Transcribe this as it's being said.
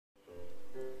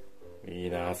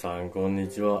皆さんこんに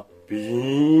ちは。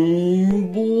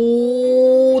貧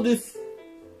乏です。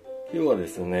今日はで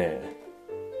すね、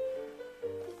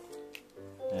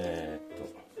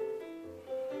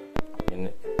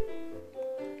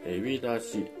エビだ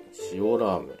し塩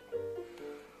ラーメン。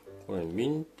これミ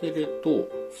ンテレと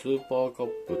スーパーカッ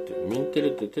プって、ミンテ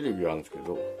レってテレビがあるんですけ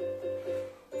ど、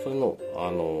それの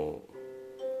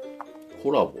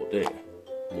コラボで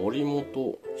森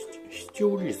本視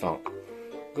聴理さん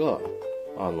が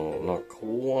なんか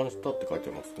考案したって書い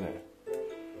てますね。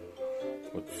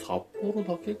これ札幌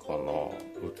だけかな、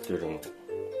売ってるの。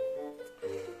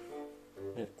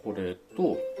でこれ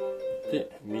とで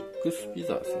ミックスピ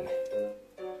ザですね。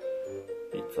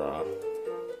ピザ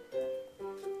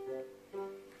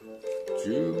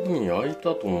十分焼い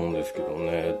たと思うんですけど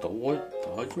ね、大丈夫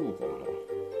かな。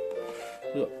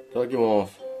ではいただきま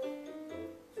す。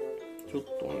ちょっ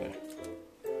とね、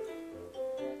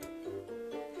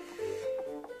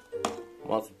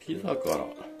まずピザからい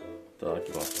ただ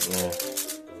きますね。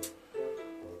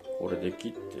これで切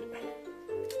って、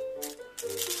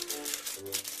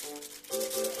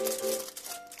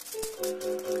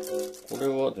これ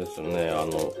はですね、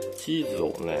チーズを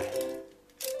ね、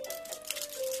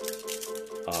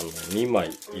2枚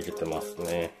入れてます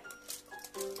ね。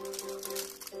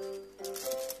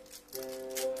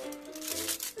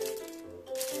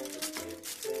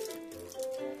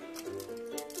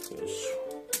よいしょ。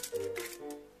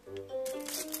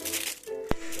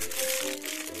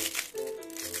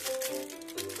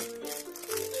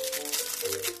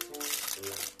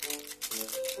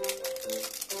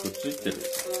くっついてる。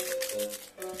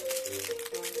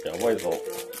やばいぞ。や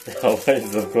ばい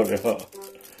ぞ、これは。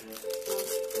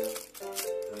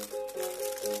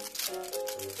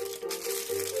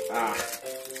あ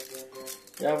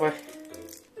あ、やばい。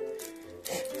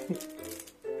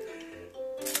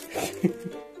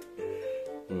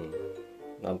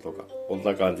なんとか、こん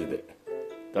な感じで。い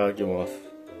ただきます。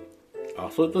あ、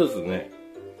それとですね、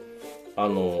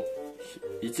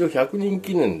一応100人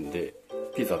記念で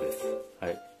ピザです。は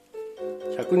い。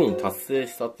100人達成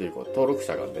したということ、登録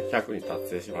者がね、100人達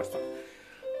成しました。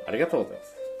ありがとうございま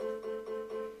す。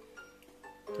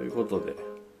ということで、い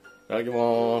ただき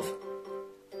ます。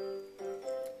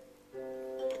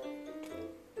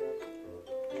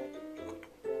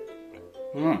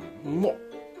うまっ。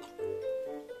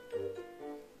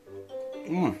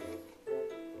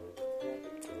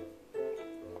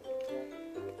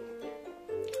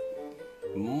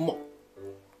うまっ。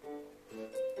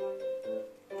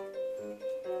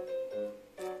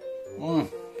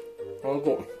ほん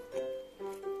と。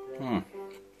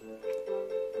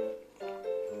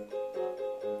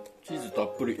チーズた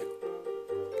っぷり。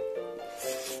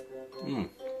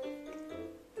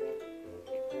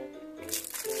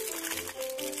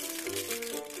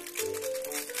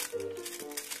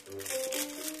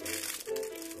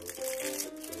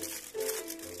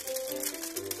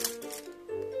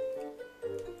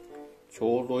ち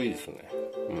ょうどいいですね。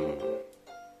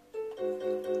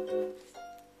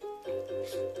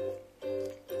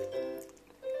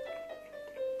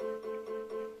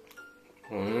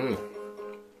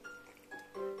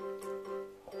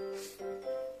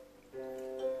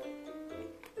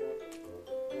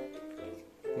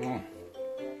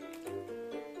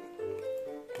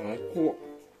最高。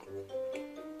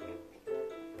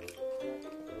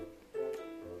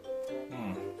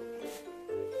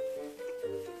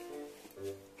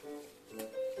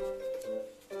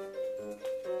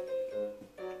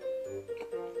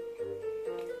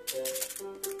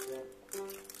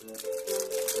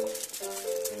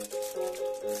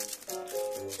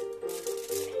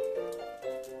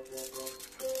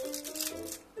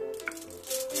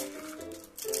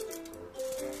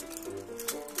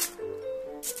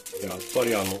やっぱ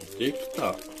りでき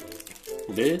た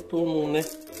冷凍のね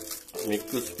ミッ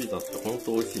クスピザってほん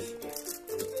と美味しいですね。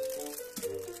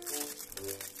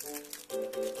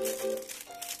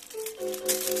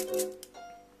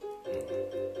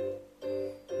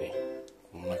ね、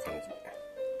こんな感じ。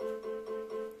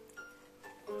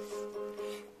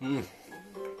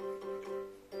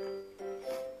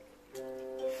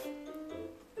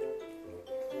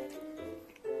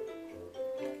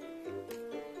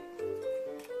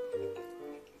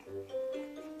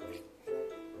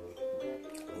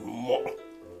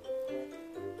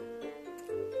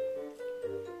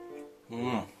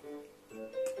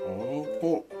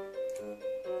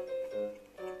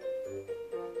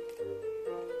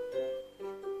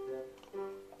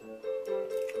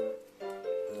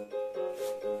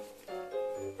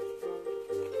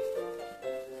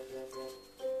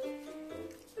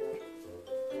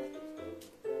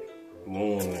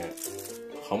もうね、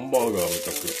ハンバーガーみ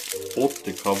たく折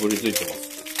ってかぶりついてま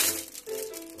す。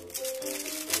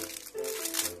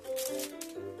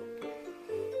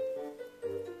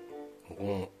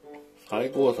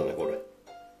最高ですね、これ。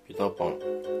ピザパン。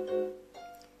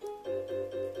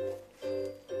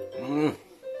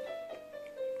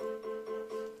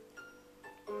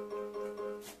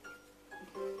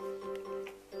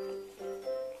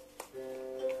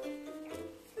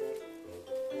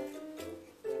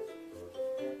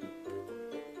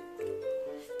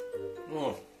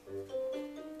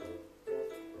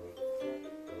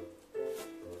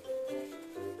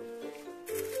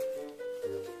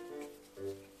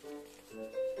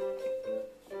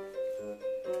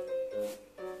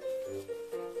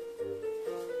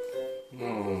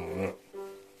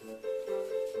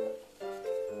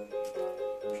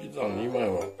ピザ2枚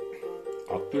は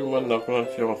あっという間になくな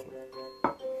っちゃいますね。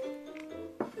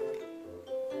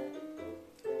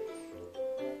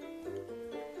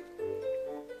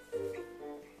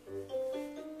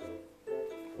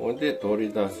これで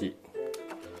鶏だし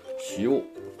塩ラー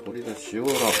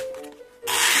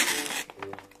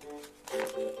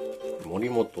メン、森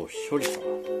本処理さん、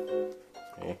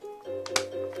ね、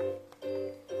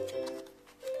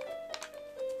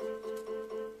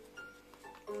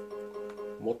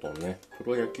元ねプ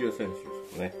ロ野球選手で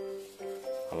すね。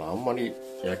あんまり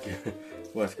野球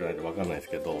詳しくないと分かんないです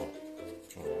けど、よ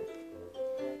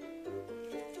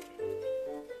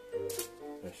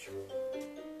いしょ。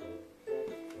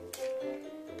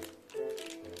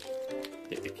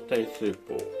で液体スー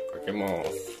プをかけま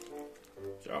す。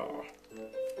じゃあ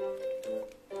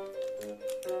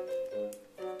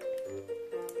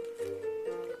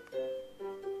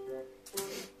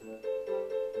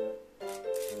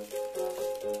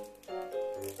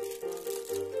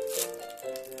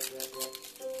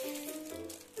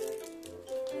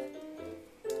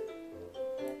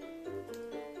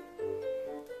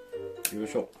よい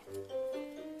しょ。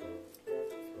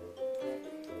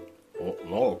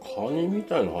なんかカニみ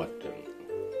たいの入ってる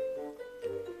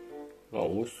の。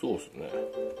美味しそうですね。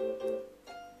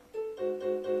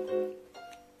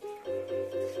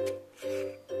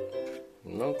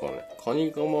なんかね、カ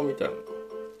ニカマみたい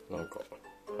ななんか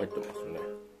入ってますね。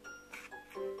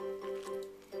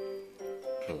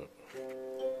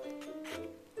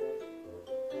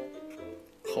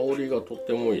香りがとっ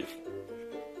てもいいです。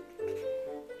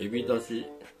エビだし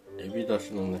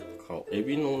のね、エ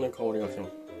ビのね香りがしま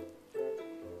す。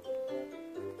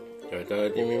じゃあいただ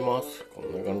いてみます。こ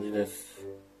んな感じです。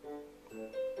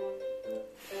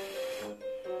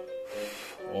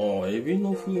エビ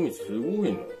の風味すご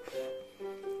いね。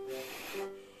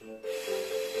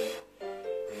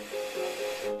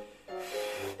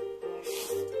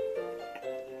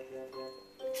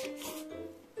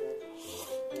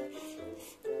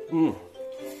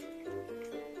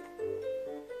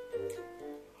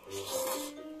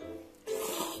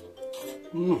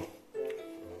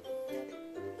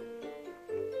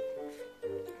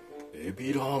エ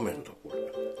ビラーメンだこれ。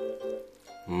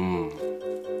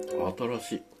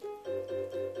新し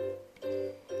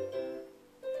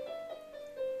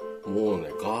い。もうね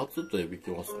ガツッとエビき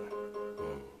ますね。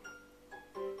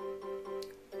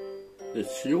で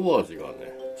塩味が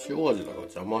ね、塩味だから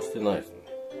邪魔してないですね。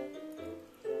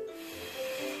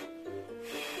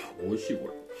美味しいこ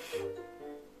れ。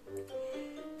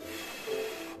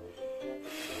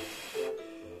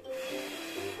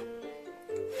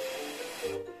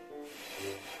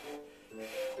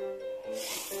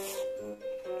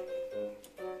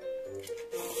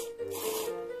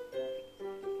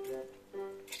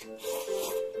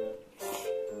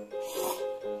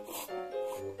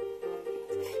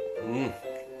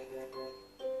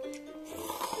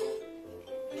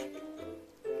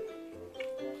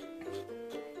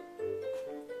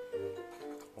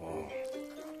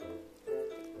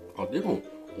でも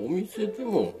お店で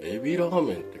もエビラー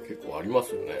メンって結構ありま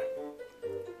すよね。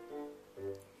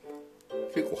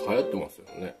結構流行ってますよ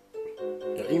ね。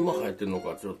いや今流行ってるの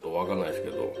かちょっとわかんないですけ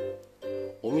ど、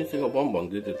お店がバンバン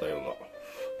出てたような。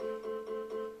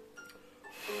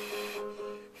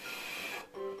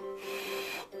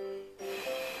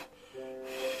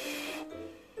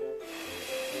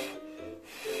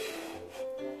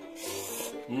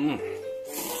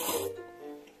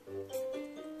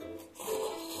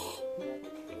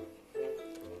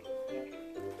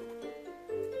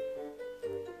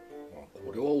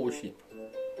これは美味しい。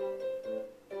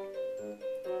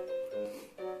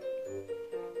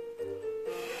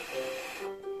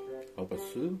やっぱス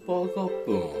ーパーカッ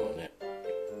プのね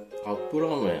カップラ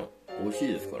ーメン美味し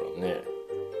いですからね。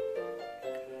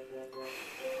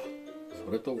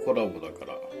それとコラボだか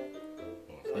ら、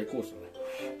最高ですね。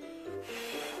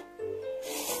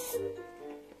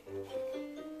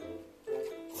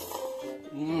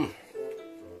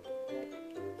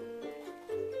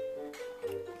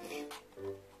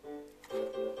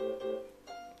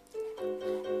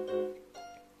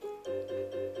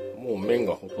麺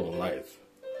がほとんどないです。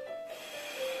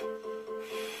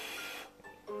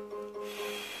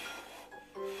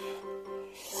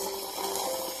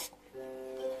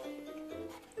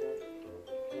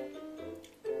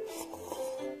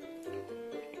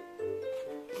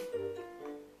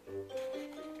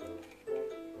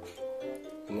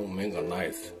もう麺がない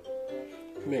です。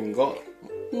麺が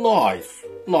ナイス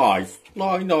ナイス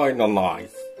ナイナイナナイ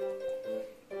ス。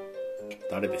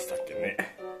誰でしたっけね。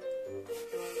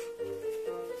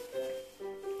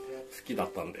好きだ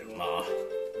ったんだよな。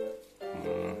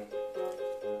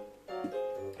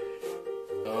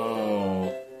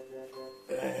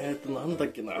なんだっ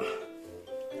けな。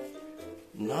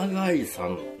永井さ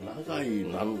ん、永井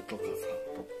なんとかさん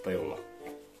だったような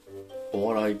お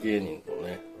笑い芸人の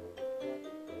ね、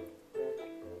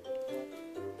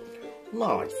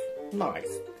ナイスナイ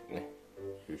スってね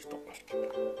言う人。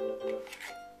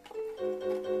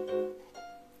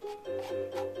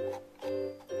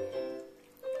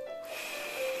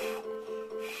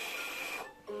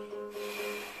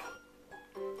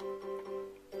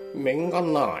麺が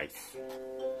ナイス。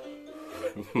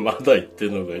まだ言って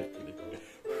んのかいって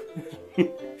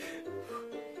ね。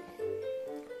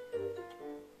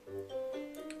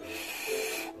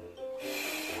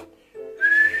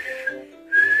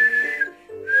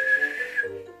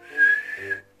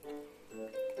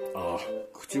ああ、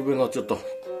口笛なっちゃった。も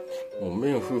う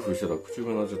麺フーフーしてたら口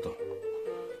笛なっちゃった。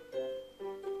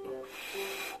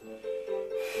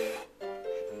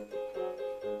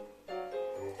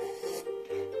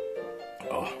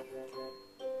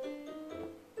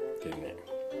でね、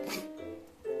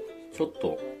ちょっ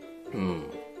と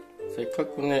せっか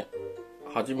くね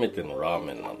初めてのラー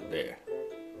メンなんで、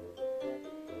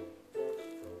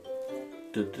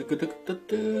トゥトゥクトゥクトゥ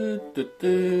トゥトゥト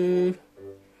ゥ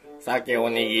鮭お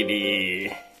にぎり、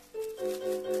ね、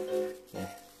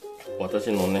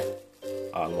私のね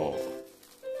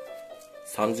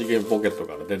3次元ポケット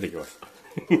から出てきまし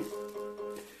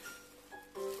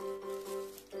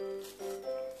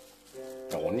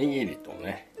たおにぎりと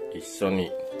ね一緒に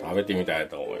食べてみたい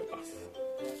と思います。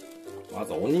ま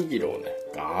ずおにぎりをね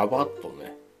ガバッと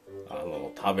ね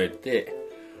食べて、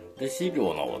で汁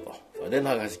を飲むと、それで流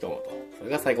し込むと、そ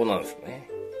れが最高なんですね。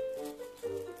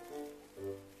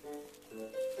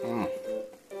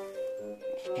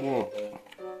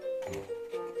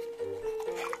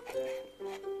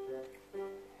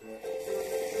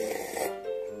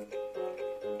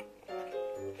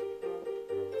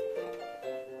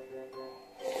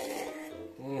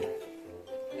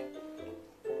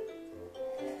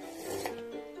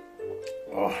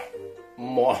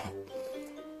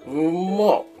う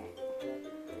まっ。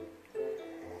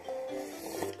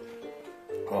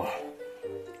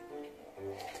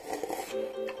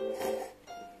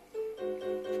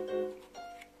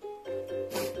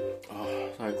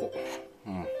最高。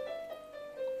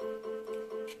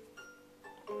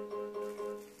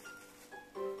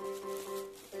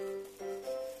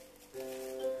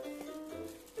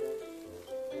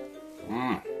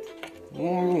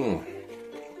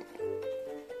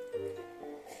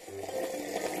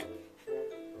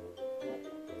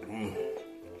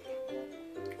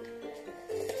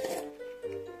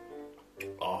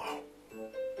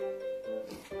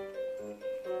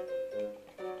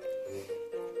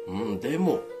で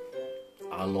も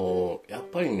やっ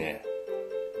ぱりね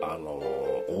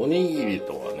おにぎり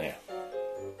とはね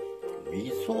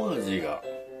味噌味が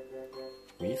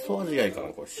いいかな。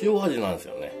これ塩味なんです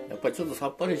よね。やっぱりちょっとさ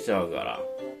っぱりしちゃうから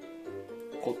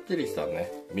こってりした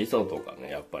ね味噌とか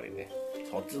ね、やっぱりね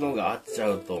そっちの方が合っちゃ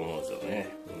うと思うんですよね。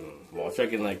申し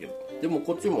訳ないけど、でも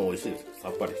こっちも美味しいですよ。さ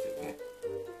っぱりしてるね。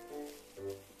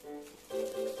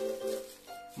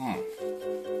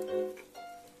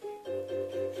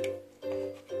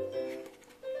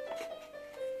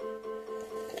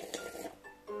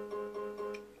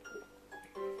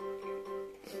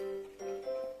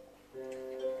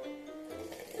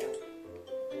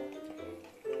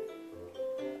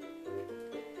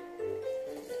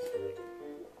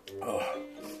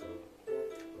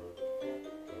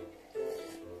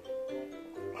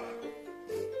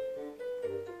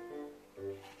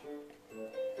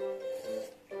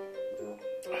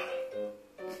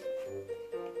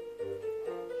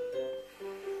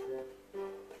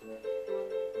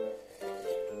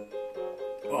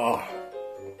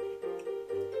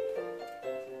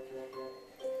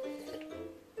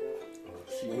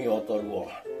染み渡るわ。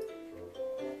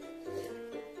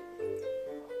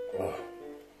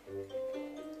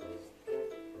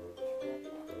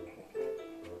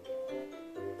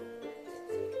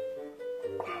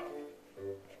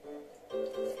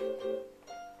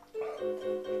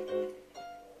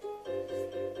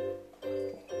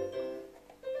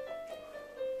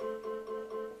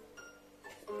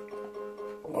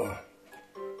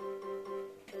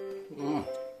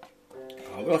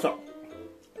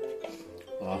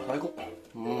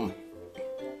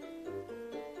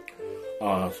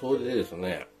それでです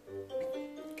ね、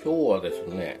今日はです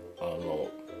ね、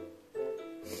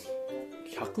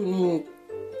100人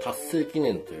達成記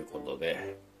念ということ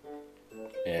で、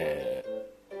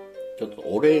ちょっと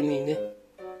お礼にね、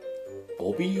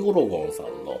ボビー・オロゴンさん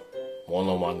のモ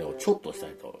ノマネをちょっとした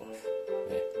いと思います。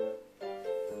ね、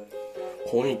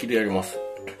本気でやります。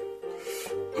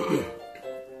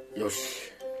よ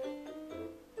し。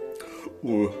お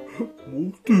い、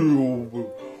待てよ、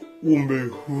おめえ、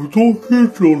ふざけ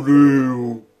じゃねえ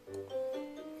よ。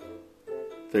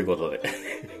ということで。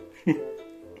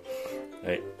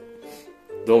はい。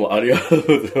どうもありがとうご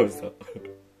ざいました。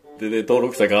でね、登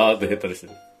録者ガーって減ったりして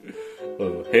る。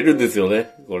減るんですよ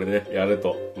ね。これね、やる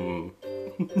と。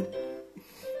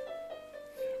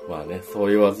まあね、そう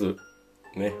言わず、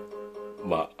ね。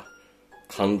まあ、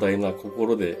寛大な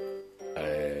心で、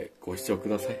ご視聴く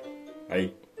ださい。は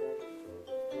い。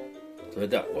それ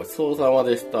では、ごちそうさま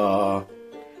でした。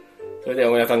それで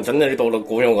は皆さん、チャンネル登録、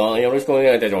高評価、よろしくお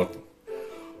願いいたします。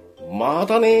ま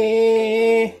た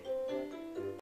ねー。